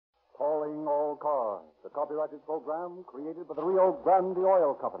the copyrighted program created by the Rio Grande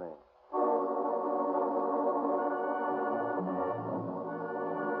Oil Company.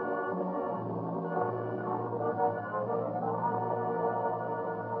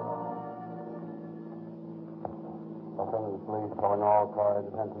 Police calling all cars,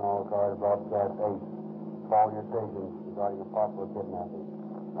 attention all cars, broadcast 8. Call your station regarding a possible kidnapping.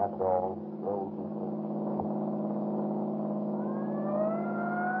 That's all. Roll control.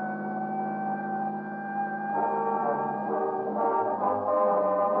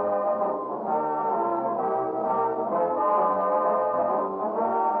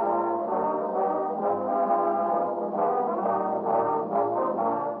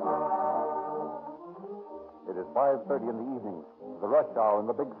 It is 5:30 in the evening, the rush hour in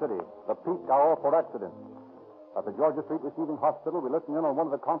the big city, the peak hour for accidents. At the Georgia Street Receiving Hospital, we listen in on one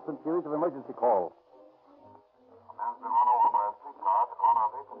of the constant series of emergency calls. A man's been run over by a streetcar at the corner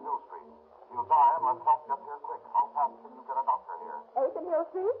of 8th and Hill Street. He'll die unless help gets here quick. How fast can you get a doctor here? 8th and Hill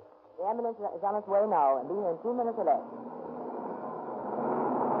Street? The ambulance is on its way now, and be here in 2 minutes or less.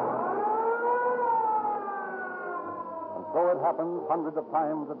 So it happens hundreds of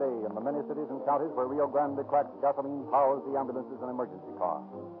times a day in the many cities and counties where Rio Grande cracked gasoline powers the ambulances and emergency cars.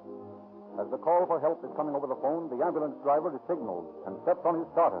 As the call for help is coming over the phone, the ambulance driver is signaled and steps on his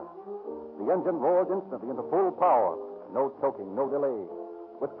starter. The engine roars instantly into full power. No choking, no delay.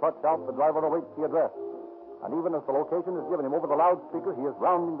 With clutch out, the driver awaits the address. And even as the location is given him over the loudspeaker, he is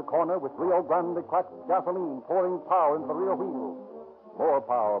rounding the corner with Rio Grande cracked gasoline pouring power into the rear wheels. More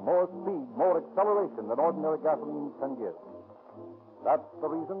power, more speed, more acceleration than ordinary gasoline can give. That's the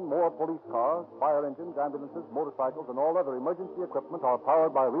reason more police cars, fire engines, ambulances, motorcycles, and all other emergency equipment are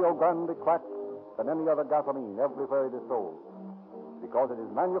powered by Rio Grande cracked than any other gasoline everywhere it is sold. Because it is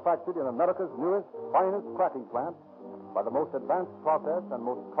manufactured in America's newest, finest cracking plant by the most advanced process and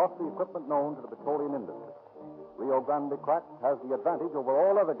most costly equipment known to the petroleum industry. Rio Grande cracked has the advantage over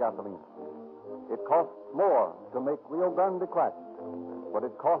all other gasoline. It costs more to make Rio Grande cracked, but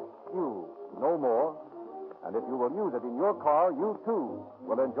it costs you no more. And if you will use it in your car, you too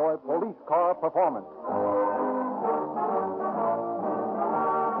will enjoy police car performance.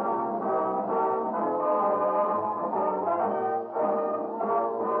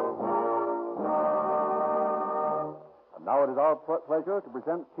 And now it is our pleasure to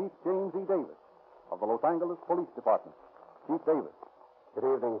present Chief James E. Davis of the Los Angeles Police Department. Chief Davis.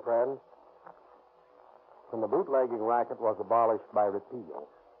 Good evening, friends. When the bootlegging racket was abolished by repeal,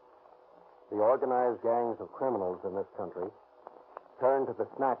 the organized gangs of criminals in this country turned to the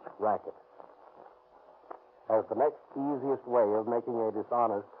snatch racket as the next easiest way of making a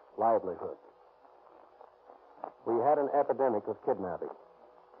dishonest livelihood. We had an epidemic of kidnapping.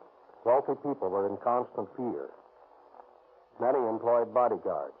 Wealthy people were in constant fear. Many employed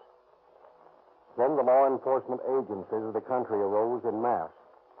bodyguards. Then the law enforcement agencies of the country arose en masse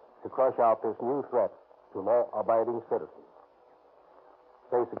to crush out this new threat to law-abiding citizens.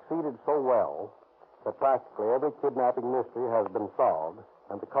 They succeeded so well that practically every kidnapping mystery has been solved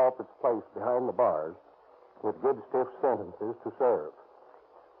and the culprits placed behind the bars with good stiff sentences to serve.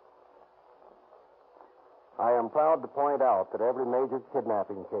 I am proud to point out that every major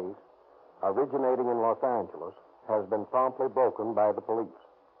kidnapping case originating in Los Angeles has been promptly broken by the police.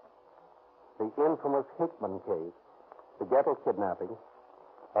 The infamous Hickman case, the ghetto kidnapping,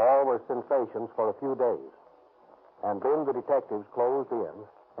 all were sensations for a few days. And then the detectives closed in,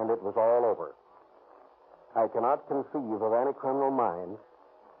 and it was all over. I cannot conceive of any criminal mind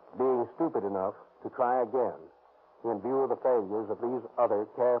being stupid enough to try again in view of the failures of these other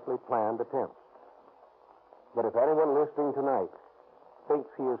carefully planned attempts. But if anyone listening tonight thinks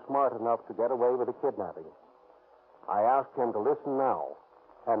he is smart enough to get away with a kidnapping, I ask him to listen now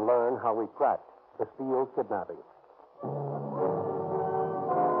and learn how we cracked the steel kidnapping.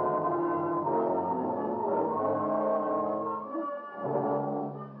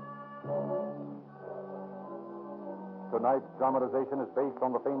 Tonight's dramatization is based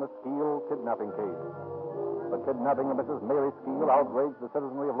on the famous Steele kidnapping case. The kidnapping of Mrs. Mary Steele outraged the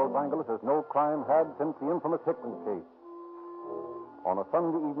citizenry of Los Angeles as no crime had since the infamous Hickman case. On a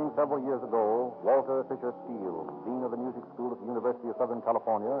Sunday evening several years ago, Walter Fisher Steele, dean of the music school at the University of Southern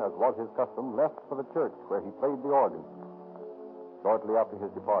California, as was his custom, left for the church where he played the organ. Shortly after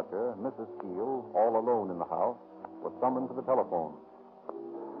his departure, Mrs. Steele, all alone in the house, was summoned to the telephone.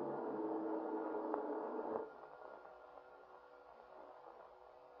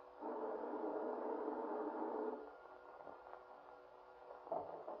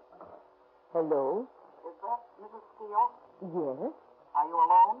 Hello? Is that Mrs. Steele? Yes? Are you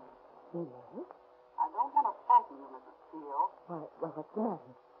alone? Yes? I don't want to frighten you, Mrs. Steele. Why, well, what's the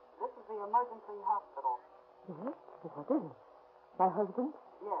matter? This is the emergency hospital. Yes? What is it? My husband?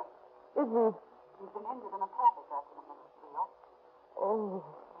 Yes. Is he? He's been injured in a traffic accident, Mrs. Steele. Oh.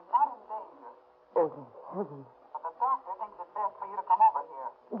 He's not in danger. Oh, thank heaven. But the doctor thinks it's best for you to come over here.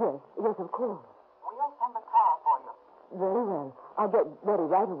 Yes, yes, of course. We'll send a car for you. Very well. I'll get ready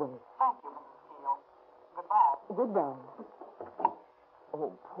right away. Thank you, Mrs. Steele. Goodbye. Goodbye.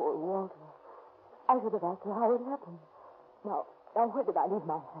 Oh, poor Walter. I should have asked her how it happened. Now, where did I leave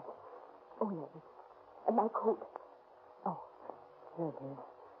my hat? Oh, yes. And my coat. Oh, there it is.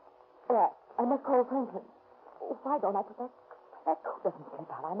 I must call Franklin. Oh, why don't I put that coat doesn't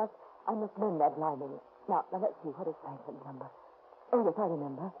slip out. I must mend that lining. Now, let's see. What is Franklin's number? Oh, yes, I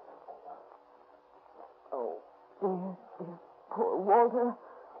remember. Oh, dear, poor Walter.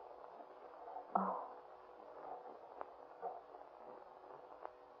 Oh.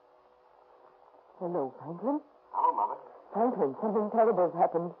 Hello, Franklin. Hello, Mother. Franklin, something terrible's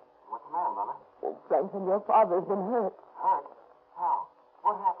happened. What's the matter, Mother? Oh, Franklin, your father's been hurt. Hurt? How?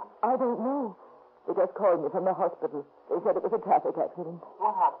 What happened? I don't know. They just called me from the hospital. They said it was a traffic accident.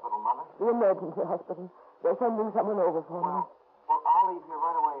 What hospital, Mother? The emergency hospital. They're sending someone over for me. Well, I'll leave here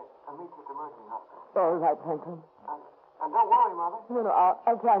right away and meet you at the emergency hospital. All right, Franklin. And don't worry, Mother. No,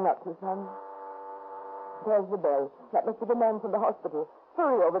 I'll try not to, son. There's the bell. That must be the man from the hospital.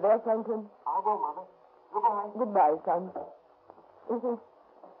 Hurry over there, Franklin. I will, Mother. Goodbye. Goodbye, son. Is he?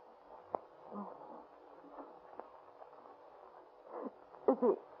 Oh. Is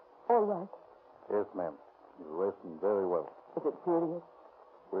he all right? Yes, ma'am. He's resting very well. Is it serious?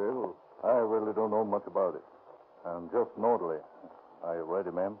 Well, I really don't know much about it. I'm just an orderly. Are you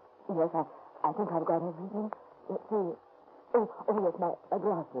ready, ma'am? Yes, I think I've got everything. Let's see. Oh, yes, my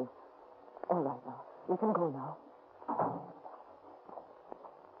glasses. All right, now. You can go now.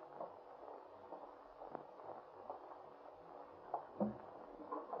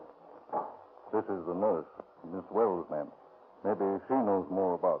 This is the nurse, Miss Wells, ma'am. Maybe she knows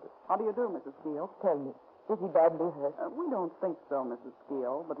more about it. How do you do, Mrs. Steele? Tell me, is he badly hurt? We don't think so, Mrs.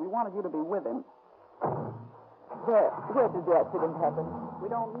 Steele, but we wanted you to be with him. Where did the accident happen? We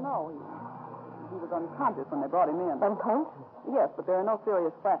don't know. He was unconscious when they brought him in. Unconscious? Yes, but there are no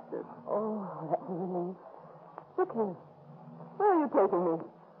serious fractures. Oh, that's a relief. Look here. Where are you taking me?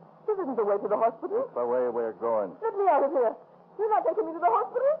 This isn't the way to the hospital. It's the way we're going. Let me out of here. You're not taking me to the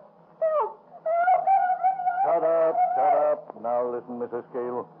hospital? Help! Help! Shut up. Now listen, Mrs.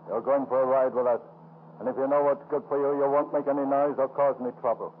 Steele. You're going for a ride with us. And if you know what's good for you, you won't make any noise or cause any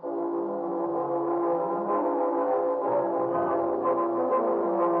trouble.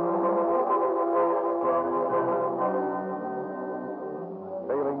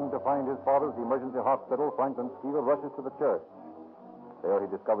 Failing to find his father at the emergency hospital, Franklin Steele rushes to the church. There he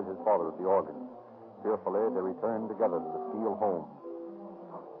discovers his father at the organ. Fearfully, they return together to the Steele home.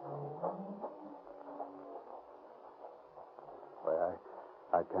 Why,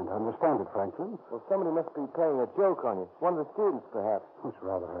 I can't understand it, Franklin. Well, somebody must be playing a joke on you. One of the students, perhaps. It's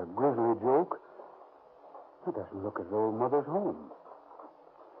rather a grisly joke. It doesn't look as though Mother's home.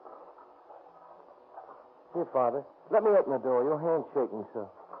 Here, Father. Let me open the door. Your hand's shaking, sir.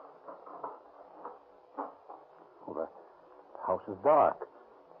 Oh, the house is dark.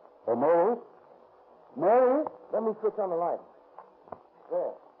 Oh, Mary? Mary? Let me switch on the light.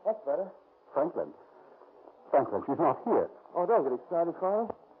 There. That's better. Franklin, she's not here. Oh, don't get excited,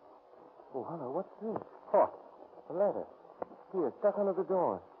 Father. Oh, hello, what's this? What? A letter. Here, stuck under the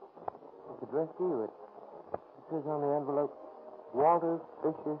door. It's addressed to you. It says on the envelope, Walter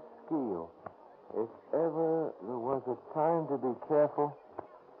Fisher Steele. If ever there was a time to be careful,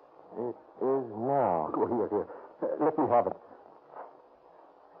 it is now. Oh, here. Let me have it.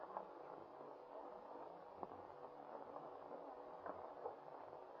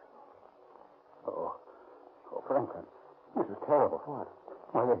 Oh, Franklin, this is terrible. What?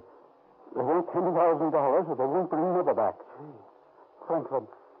 Why, they want $10,000 or they won't bring Mother back. Gee. Franklin,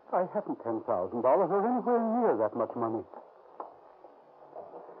 I haven't $10,000 or anywhere near that much money.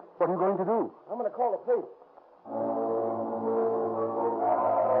 What are you going to do? I'm going to call the police.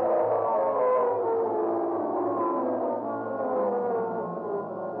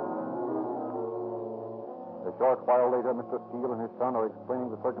 A short while later, Mr. Steele and his son are explaining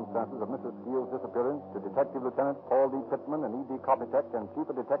the circumstances of Mrs. Steele's disappearance to Detective Lieutenant Paul D. Pittman and E.D. Kopitek and Chief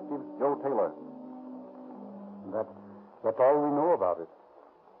of Detectives Joe Taylor. That's all we know about it.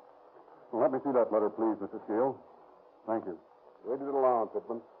 Well, let me see that letter, please, Mr. Steele. Thank you. Read it along,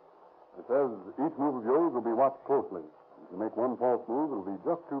 Pittman. It says each move of yours will be watched closely. If you make one false move, it'll be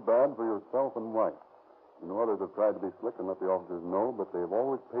just too bad for yourself and wife. You know, others have tried to be slick and let the officers know, but they've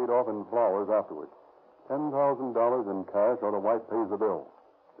always paid off in flowers afterwards. $10,000 in cash or the wife pays the bill.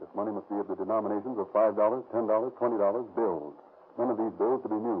 This money must be of the denominations of $5, $10, $20 bills. None of these bills to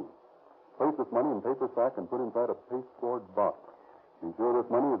be new. Place this money in paper sack and put inside a pasteboard box. Be sure this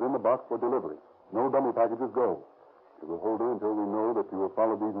money is in the box for delivery. No dummy packages go. It will hold her until we know that you have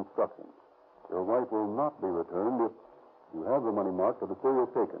followed these instructions. Your wife will not be returned if you have the money marked for the serious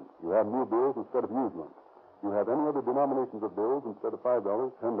taken. You have new bills instead of used ones. You have any other denominations of bills instead of $5,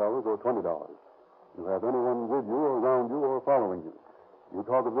 $10, or $20. You have anyone with you or around you or following you. You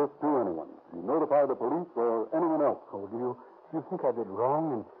talk of this to anyone. You notify the police or anyone else. Oh, do you think I did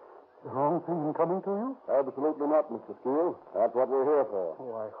wrong and the wrong thing in coming to you? Absolutely not, Mr. Steele. That's what we're here for.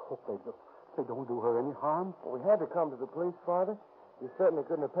 Oh, I hope they don't do her any harm. Well, we had to come to the police, Father. You certainly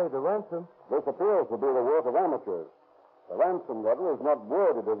couldn't have paid the ransom. This appears to be the work of amateurs. The ransom letter is not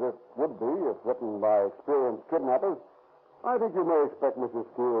worded as it would be if written by experienced kidnappers. I think you may expect Mrs.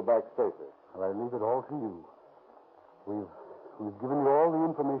 Steele back safely. Well, I leave it all to you. We've given you all the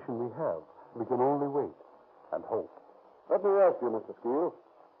information we have. We can only wait and hope. Let me ask you, Mr. Steele,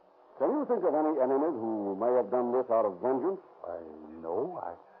 can you think of any enemies who may have done this out of vengeance? No,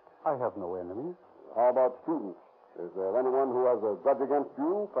 I have no enemies. How about students? Is there anyone who has a grudge against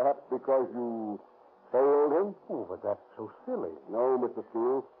you, perhaps because you failed him? Oh, but that's so silly. No, Mr.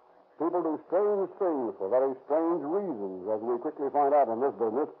 Steele. People do strange things for very strange reasons, as we quickly find out in this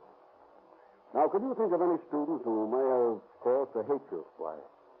business. Now, could you think of any students who may have cause to hate you? Why,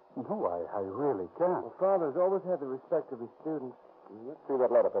 no, I really can't. Well, Father's always had the respect of his students. Let's see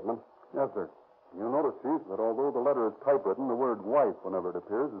that letter, Pittman. Yes, sir. You'll notice, Chief, that although the letter is typewritten, the word wife, whenever it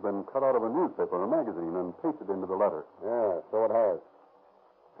appears, has been cut out of a newspaper or magazine and pasted into the letter. Yeah, so it has.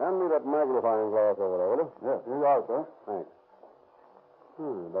 Hand me that magnifying glass over there, will you? Yes, here you are, sir. Thanks.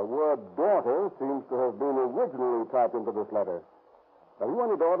 The word daughter seems to have been originally typed into this letter. Have you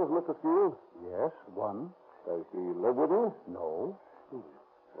any daughters, Mr. Steele? Yes, one. Does she live with you? No.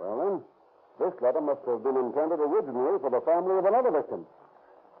 Well, then, this letter must have been intended originally for the family of another victim.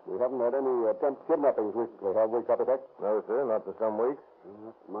 We haven't had any attempt kidnappings recently, have we, Copytech? No, sir, not for some weeks.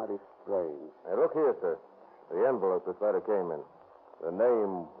 That's mighty strange. Hey, look here, sir. The envelope this letter came in. The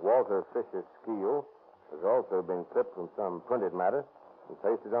name Walter Fisher Steele has also been clipped from some printed matter and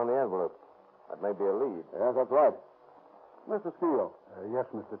pasted on the envelope. That may be a lead. Yes, that's right. Mr. Steele. Yes,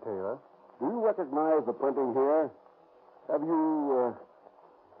 Mr. Taylor. Do you recognize the printing here? Have you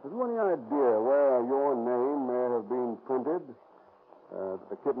any idea where your name may have been printed?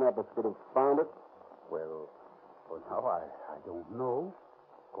 The kidnappers could have found it? Well, now I don't know.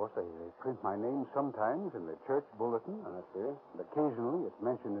 Of course, they print my name sometimes in the church bulletin. I see. And occasionally it's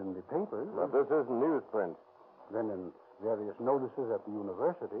mentioned in the papers. But this isn't newsprint. Then in various notices at the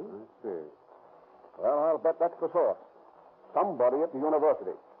university. I see. Well, I'll bet that's the source. Somebody at the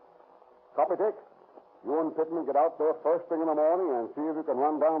university. Copytech, you and Pittman get out there first thing in the morning and see if you can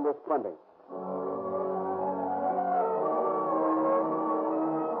run down this printing.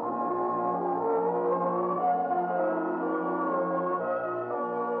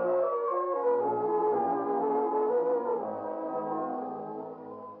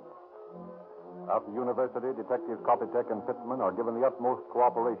 At the university, Detectives Copytech and Pittman are given the utmost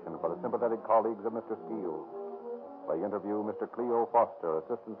cooperation by the sympathetic colleagues of Mr. Steele. They interview Mr. Cleo Foster,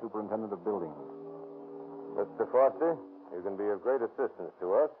 Assistant Superintendent of Buildings. Mr. Foster, you can be of great assistance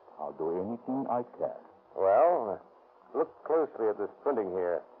to us. I'll do anything I can. Well, look closely at this printing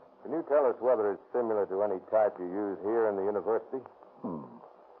here. Can you tell us whether it's similar to any type you use here in the university?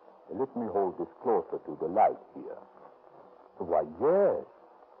 Let me hold this closer to the light here. Why, yes.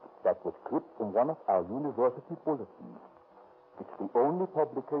 That was clipped from one of our university bulletins. It's the only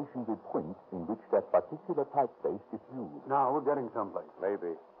publication we print in which that particular typeface is used. Now we're getting someplace.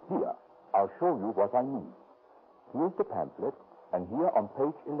 Maybe. Here, I'll show you what I mean. Here's the pamphlet, and here on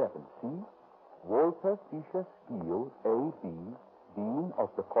page 11, see? Walter Fisher Steele, A.B., Dean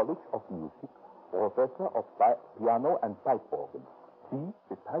of the College of Music, Professor of Piano and Pipe Organ. See,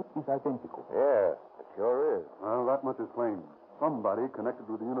 the type is identical. Yeah, it sure is. Well, that much is plain. Somebody connected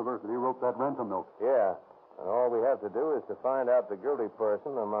with the university wrote that ransom note. Yeah, and all we have to do is to find out the guilty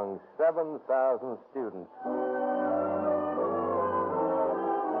person among 7,000 students.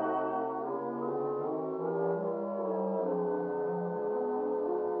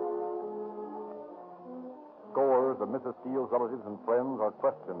 Scores of Mrs. Steele's relatives and friends are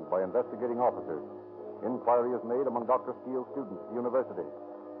questioned by investigating officers. Inquiry is made among Dr. Steele's students at the university.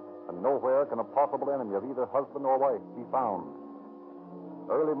 And nowhere can a possible enemy of either husband or wife be found.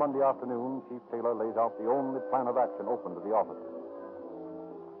 Early Monday afternoon, Chief Taylor lays out the only plan of action open to the officers.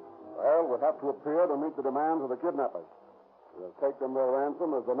 Well, we'll have to appear to meet the demands of the kidnappers. We'll take them their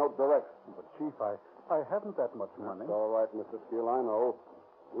ransom as the note directs. But, Chief, I haven't that much money. That's all right, Mr. Steele, I know.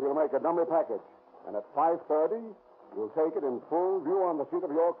 We'll make a dummy package. And at 5:30, you'll take it in full view on the seat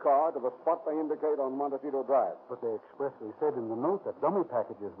of your car to the spot they indicate on Montecito Drive. But they expressly said in the note that dummy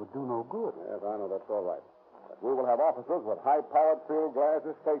packages would do no good. Yes, I know that's all right. But we will have officers with high-powered field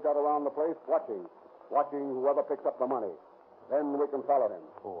glasses staked out around the place watching whoever picks up the money. Then we can follow him.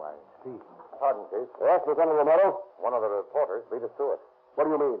 Oh, I see. Pardon, Chief. Yes, Lieutenant Romero? One of the reporters beat us to it. What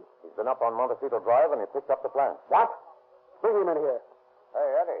do you mean? He's been up on Montecito Drive, and he picked up the plant. What? Bring him in here. Hey,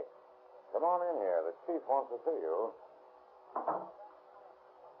 Eddie. Come on in here. The chief wants to see you.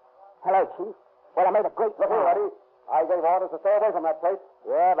 Hello, Chief. Well, I made a great... Look here, Eddie. I gave orders to stay away from that place.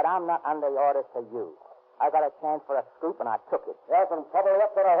 Yeah, but I'm not under orders for you. I got a chance for a scoop, and I took it. Yes, and probably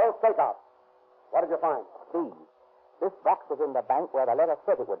upset our whole stakeout. What did you find? Steve, this box was in the bank where the letter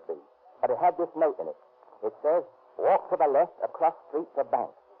said it would be, but it had this note in it. It says, walk to the left across street to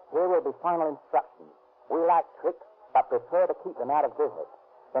bank. Here will be final instructions. We like tricks, but prefer to keep them out of business.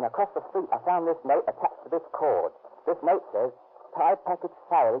 Then across the street, I found this note attached to this cord. This note says, tie package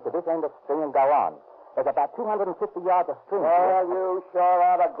salary to this end of string and go on. There's about 250 yards of string. Well, you sure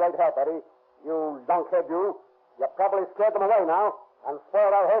are a great help, Eddie. You donkhead, you. You probably scared them away now and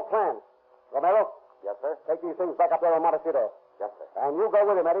spoiled our whole plan. Romero? Yes, sir? Take these things back up there in Montecito. Yes, sir. And you go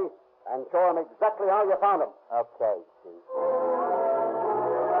with him, Eddie, and show him exactly how you found them. Okay, Chief.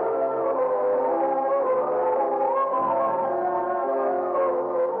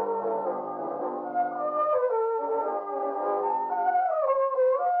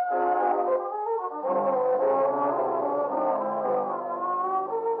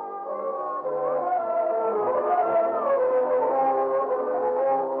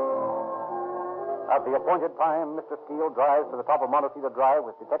 At the appointed time, Mr. Steele drives to the top of Montecito Drive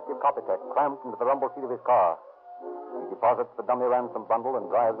with Detective Kopitek clamped into the rumble seat of his car. He deposits the dummy ransom bundle and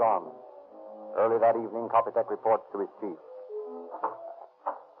drives on. Early that evening, Kopitek reports to his chief.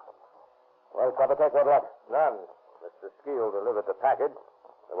 Well, Kopitek, what luck? None. Mr. Steele delivered the package.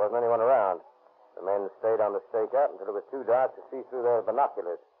 There wasn't anyone around. The men stayed on the stakeout until it was too dark to see through their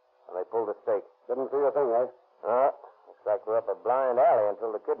binoculars, and they pulled the stake. Didn't see a thing, eh? Looks like we're up a blind alley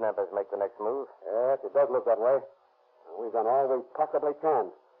until the kidnappers make the next move. Yes, it does look that way. We've done all we possibly can.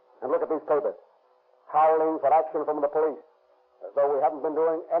 And look at these papers. Howling for action from the police. As though we haven't been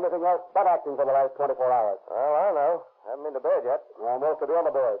doing anything else but acting for the last 24 hours. Well, I know. Haven't been to bed yet. Well, most of the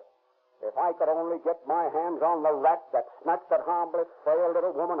other boys. If I could only get my hands on the rat that snatched that harmless, frail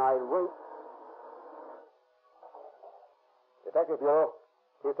little woman, I'd ring. Detective Bureau.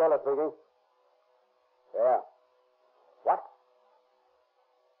 Chief Taylor speaking. Yeah. What?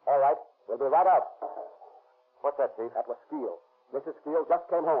 All right. We'll be right out. What's that, Chief? That was Steele. Mrs. Steele just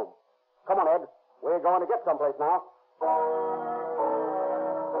came home. Come on, Ed. We're going to get someplace now.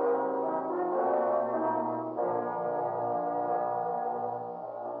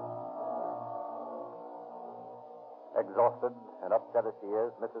 Exhausted and upset as she is,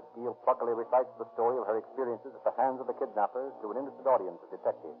 Mrs. Steele pluckily recites the story of her experiences at the hands of the kidnappers to an interested audience of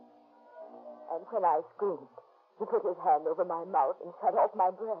detectives. And when I screamed, he put his hand over my mouth and shut off my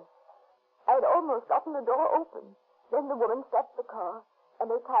breath. I'd almost gotten the door open. Then the woman stopped the car, and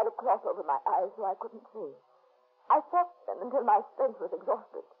they tied a cloth over my eyes so I couldn't see. I fought them until my strength was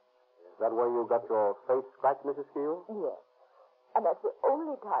exhausted. Is that where you got your face scratched, Mrs. Steele? Yes. And that's the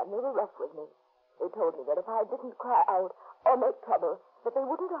only time they were rough with me. They told me that if I didn't cry out or make trouble, that they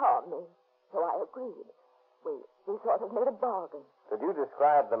wouldn't harm me. So I agreed. We sort of made a bargain. Could you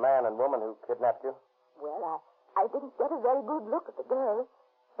describe the man and woman who kidnapped you? Well, I didn't get a very good look at the girl,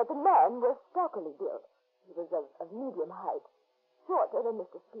 but the man was stockily built. He was of medium height, shorter than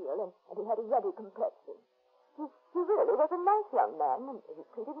Mr. Steele, and he had a ruddy complexion. He really was a nice young man, and he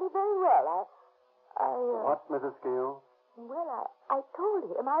treated me very well. What, Mrs. Steele? Well, I told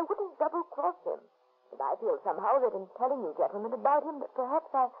him I wouldn't double-cross him. And I feel somehow that in telling you gentlemen about him, that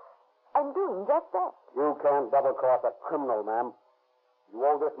perhaps I'm doing just that. You can't double-cross a criminal, ma'am. You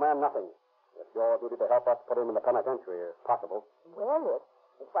owe this man nothing. It's your duty to help us put him in the penitentiary, if possible. Well,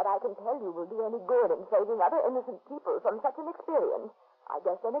 if what I can tell you will do any good in saving other innocent people from such an experience, I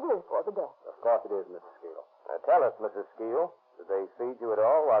guess then it is for the best. Of course it is, Mrs. Steele. Tell us, Mrs. Steele, did they feed you at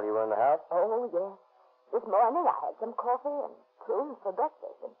all while you were in the house? Oh, yes. This morning I had some coffee and prunes for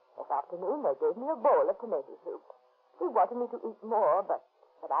breakfast, and this afternoon they gave me a bowl of tomato soup. They wanted me to eat more, but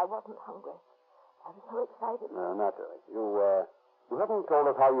I wasn't hungry. I was so excited. No, naturally. You haven't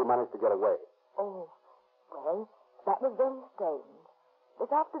told us how you managed to get away. Oh, well, that was very strange.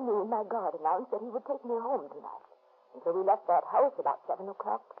 This afternoon my guard announced that he would take me home tonight. And so we left that house about 7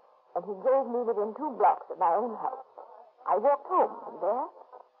 o'clock, and he drove me within 2 blocks of my own house. I walked home from there.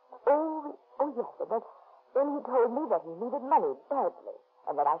 Oh, yes, and then he told me that he needed money badly,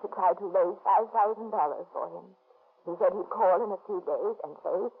 and that I should try to raise $5,000 for him. He said he'd call in a few days and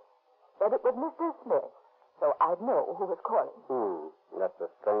say that it was Mr. Smith, so I'd know who was calling. That's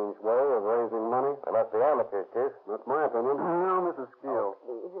a strange way of raising money. They must be amateurs, Chief. That's my opinion. Now, Mrs. Steele.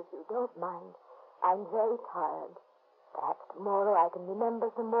 Please, if you don't mind, I'm very tired. Perhaps tomorrow I can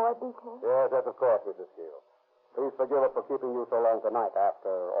remember some more details. Yes, of course, Mrs. Steele. Please forgive us for keeping you so long tonight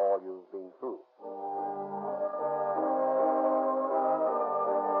after all you've been through.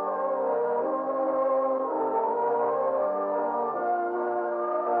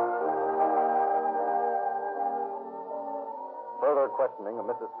 Further questioning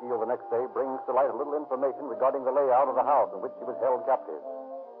of Mrs. Steele the next day brings to light a little information regarding the layout of the house in which she was held captive.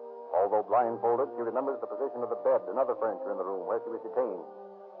 Although blindfolded, she remembers the position of the bed and other furniture in the room where she was detained.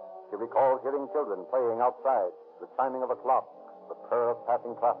 She recalls hearing children playing outside, the chiming of a clock, the purr of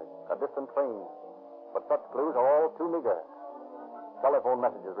passing traffic, a distant train. But such clues are all too meager. Telephone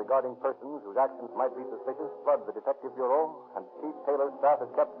messages regarding persons whose actions might be suspicious flood the Detective Bureau, and Chief Taylor's staff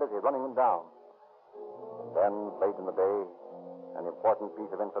is kept busy running them down. Then, late in the day, an important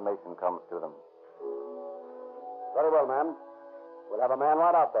piece of information comes to them. Very well, ma'am. We'll have a man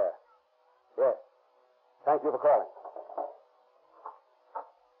right out there. Yes. Thank you for calling.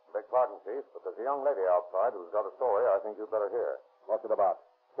 Beg pardon, Chief, but there's a young lady outside who's got a story I think you'd better hear. What's it about?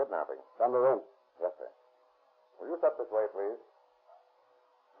 Kidnapping. Come to the room. Yes, sir. Will you step this way, please?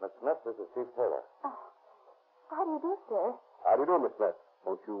 Miss Smith, this is Chief Taylor. How do you do, sir? How do you do, Miss Smith?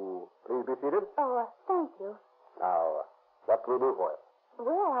 Won't you please be seated? Oh, thank you. Now, what can we do for you?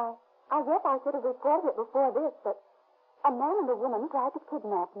 Well, I guess I should have reported it before this, but a man and a woman tried to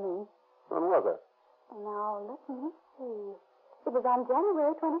kidnap me. When was it? Now, let me see. It was on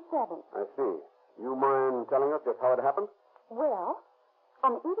January 27th. I see. You mind telling us just how it happened? Well,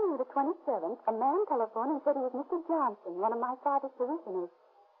 on the evening of the 27th, a man telephoned and said he was Mr. Johnson, one of my father's parishioners.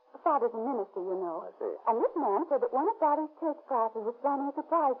 Father's a minister, you know. I see. And this man said that one of Father's church pastors was planning a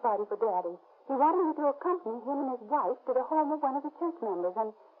surprise party for Daddy. He wanted me to accompany him and his wife to the home of one of the church members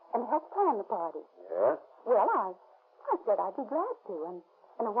and help plan the party. Yes? Well, I said I'd be glad to,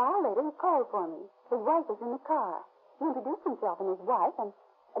 and a while later he called for me. His wife was in the car. He introduced himself and his wife, and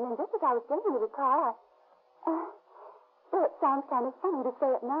then just as I was getting into the car, well, it sounds kind of funny to say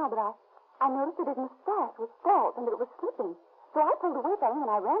it now, but I noticed that his mustache was false and that it was slipping. So I pulled away from him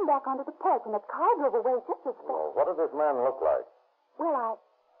and I ran back onto the porch, and the car drove away just as fast. Well, what does this man look like? Well,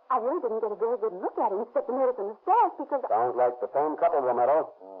 I really didn't get a very good look at him except to notice the mustache because... Sounds like the same couple,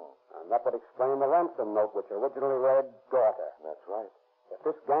 Romero. And that would explain the ransom note which originally read, daughter. That's right. If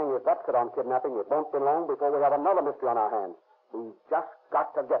this gang is that set on kidnapping, it won't be long before we have another mystery on our hands. We've just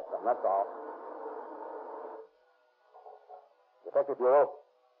got to get them, that's all. Detective Bureau.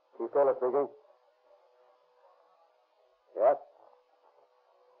 Chief Taylor speaking. Yes?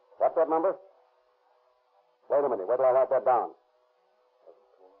 What's that number? Wait a minute. Where do I write that down?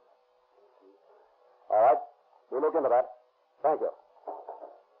 All right. We'll look into that. Thank you.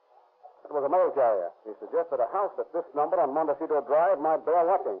 It was a mail carrier. He suggested a house at this number on Montecito Drive might bear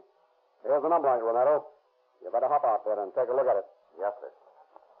watching. Here's the number on it, Renato. You better hop out there and take a look at it. Yes, sir.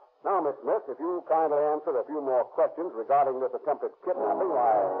 Now, Miss Smith, if you kindly answer a few more questions regarding this attempted kidnapping,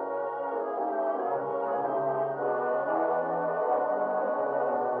 why...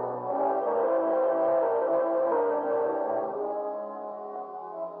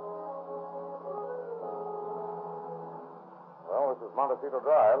 Montecito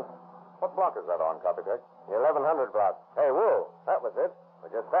Drive. What block is that on, Copycat? The 1100 block. Hey, whoa, that was it. We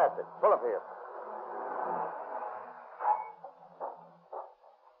just passed it. Pull up here.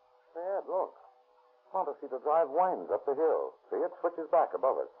 Dad, look. Montecito Drive winds up the hill. See, it switches back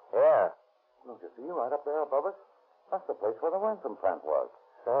above us. Yeah. Don't you see right up there above us? That's the place where the ransom plant was.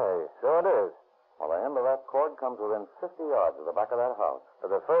 Say, so it is. Well, the end of that cord comes within 50 yards of the back of that house. For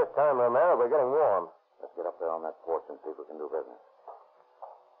the first time, Romero, we're getting warm. Let's get up there on that porch and see if we can do business.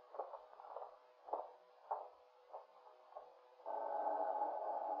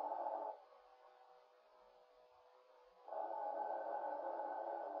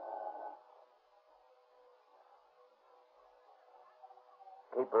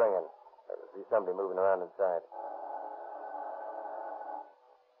 Keep ringing. I can see somebody moving around inside.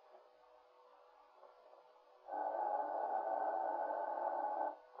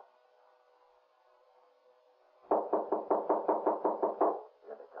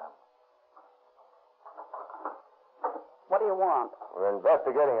 Here they come. What do you want? We're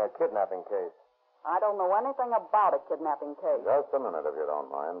investigating a kidnapping case. I don't know anything about a kidnapping case. Just a minute, if you don't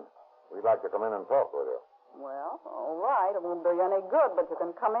mind. We'd like to come in and talk with you. Well, all right. It won't do you any good, but you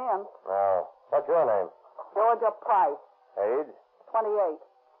can come in. What's your name? Georgia Price. Age? 28.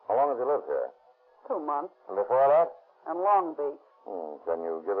 How long have you lived here? 2 months. And before that? In Long Beach. Can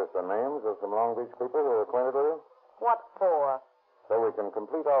you give us the names of some Long Beach people who are acquainted with you? What for? So we can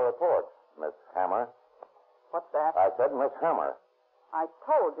complete our report, Miss Hammer. What's that? I said Miss Hammer. I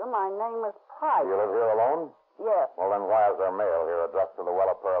told you my name is Price. You live here alone? Yes. Well, then why is there mail here addressed to the Well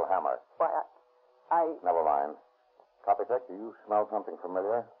of Pearl Hammer? Why, I... Never mind. Copytech, do you smell something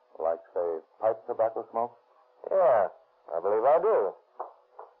familiar? Like, say, pipe tobacco smoke? Yeah, I believe I do.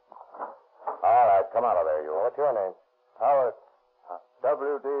 All right, come out of there, you. What's your name? Howard.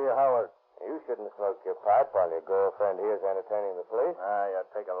 W.D. Howard. You shouldn't smoke your pipe while your girlfriend here is entertaining the police. You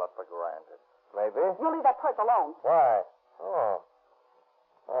take a lot for granted. Maybe. You leave that purse alone. Why?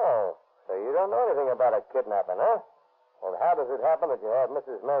 Oh, so you don't know anything about a kidnapping, huh? Well, how does it happen that you have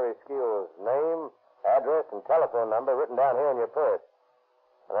Mrs. Mary Skeel's name, address, and telephone number written down here in your purse?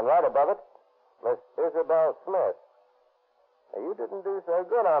 And then right above it, Miss Isabel Smith. Now, you didn't do so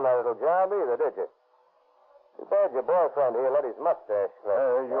good on that little job either, did you? Too bad your boyfriend here let his mustache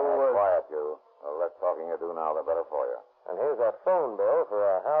slip. Quiet, you. The less talking you do now, the better for you. And here's a phone bill for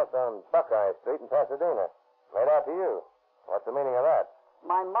a house on Buckeye Street in Pasadena. Made out to you. What's the meaning of that?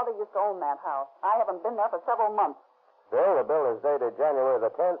 My mother used to own that house. I haven't been there for several months. Still, the bill is dated January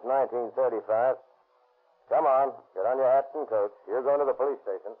the 10th, 1935. Come on, get on your hats and coats. You're going to the police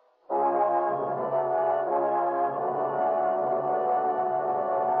station.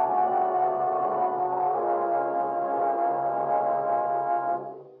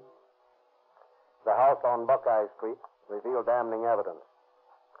 The house on Buckeye Street revealed damning evidence.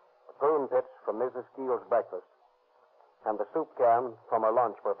 The prune pits from Mrs. Skeel's breakfast and the soup can from her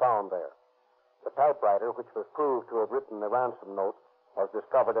lunch were found there. The typewriter, which was proved to have written the ransom note, was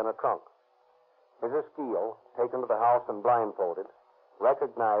discovered in a trunk. Mrs. Skeel, taken to the house and blindfolded,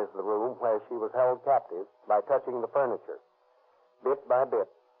 recognized the room where she was held captive by touching the furniture. Bit by bit,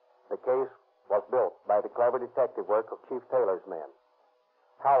 the case was built by the clever detective work of Chief Taylor's men.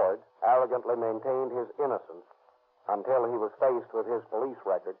 Howard arrogantly maintained his innocence until he was faced with his police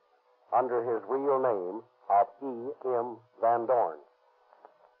record under his real name of E.M. Van Dorn,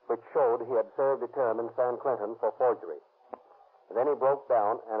 which showed he had served a term in San Quentin for forgery. Then he broke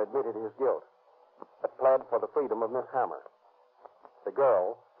down and admitted his guilt, but pled for the freedom of Miss Hammer. The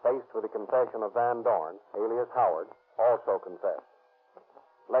girl, faced with the confession of Van Dorn, alias Howard, also confessed.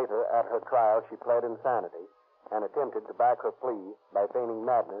 Later, at her trial, she pled insanity and attempted to back her plea by feigning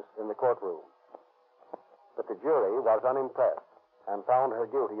madness in the courtroom. But the jury was unimpressed and found her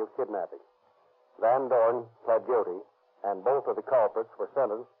guilty of kidnapping. Van Dorn pled guilty, and both of the culprits were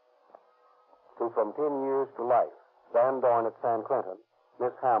sentenced to from 10 years to life. Van Dorn at San Quentin,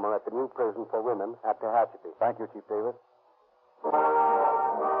 Miss Hammer at the new prison for women at Tehachapi. Thank you, Chief Davis.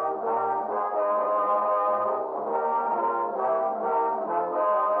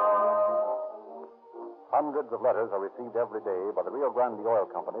 Hundreds of letters are received every day by the Rio Grande Oil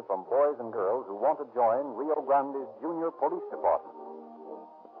Company from boys and girls who want to join Rio Grande's Junior Police Department.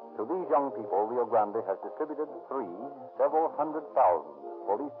 To these young people, Rio Grande has distributed several hundred thousand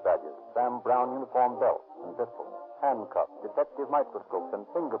police badges, Sam Brown uniform belts and pistols, handcuffs, detective microscopes, and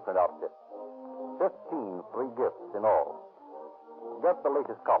fingerprint outfits. 15 free gifts in all. Get the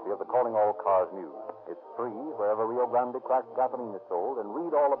latest copy of the Calling All Cars News. It's free wherever Rio Grande cracked gasoline is sold, and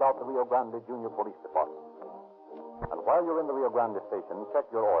read all about the Rio Grande Junior Police Department. And while you're in the Rio Grande station, check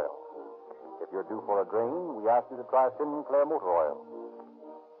your oil. If you're due for a drain, we ask you to try Sinclair motor oil.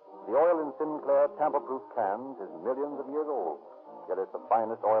 The oil in Sinclair tamper-proof cans is millions of years old, yet it's the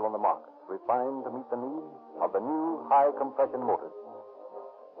finest oil on the market, refined to meet the needs of the new high-compression motors.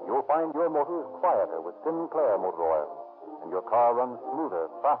 You'll find your motor is quieter with Sinclair motor oil, and your car runs smoother,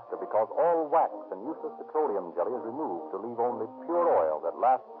 faster, because all wax and useless petroleum jelly is removed to leave only pure oil that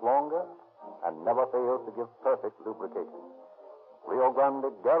lasts longer and never fails to give perfect lubrication. Rio Grande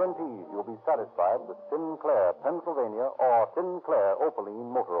guarantees you'll be satisfied with Sinclair, Pennsylvania, or Sinclair Opaline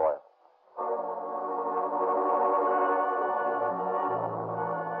motor oil.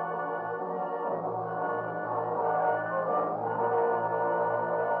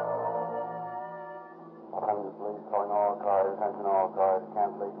 Police calling all cars, attention all cars,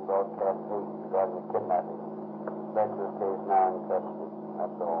 cancellation broadcast news regarding the kidnapping. Dexter's case now in custody.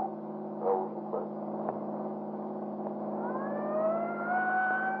 That's all. Those first.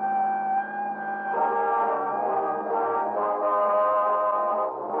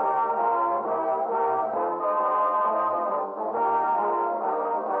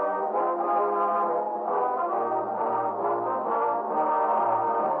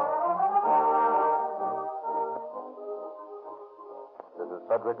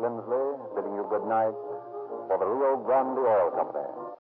 Frederick Lindsley bidding you good night for the Rio Grande Oil Company.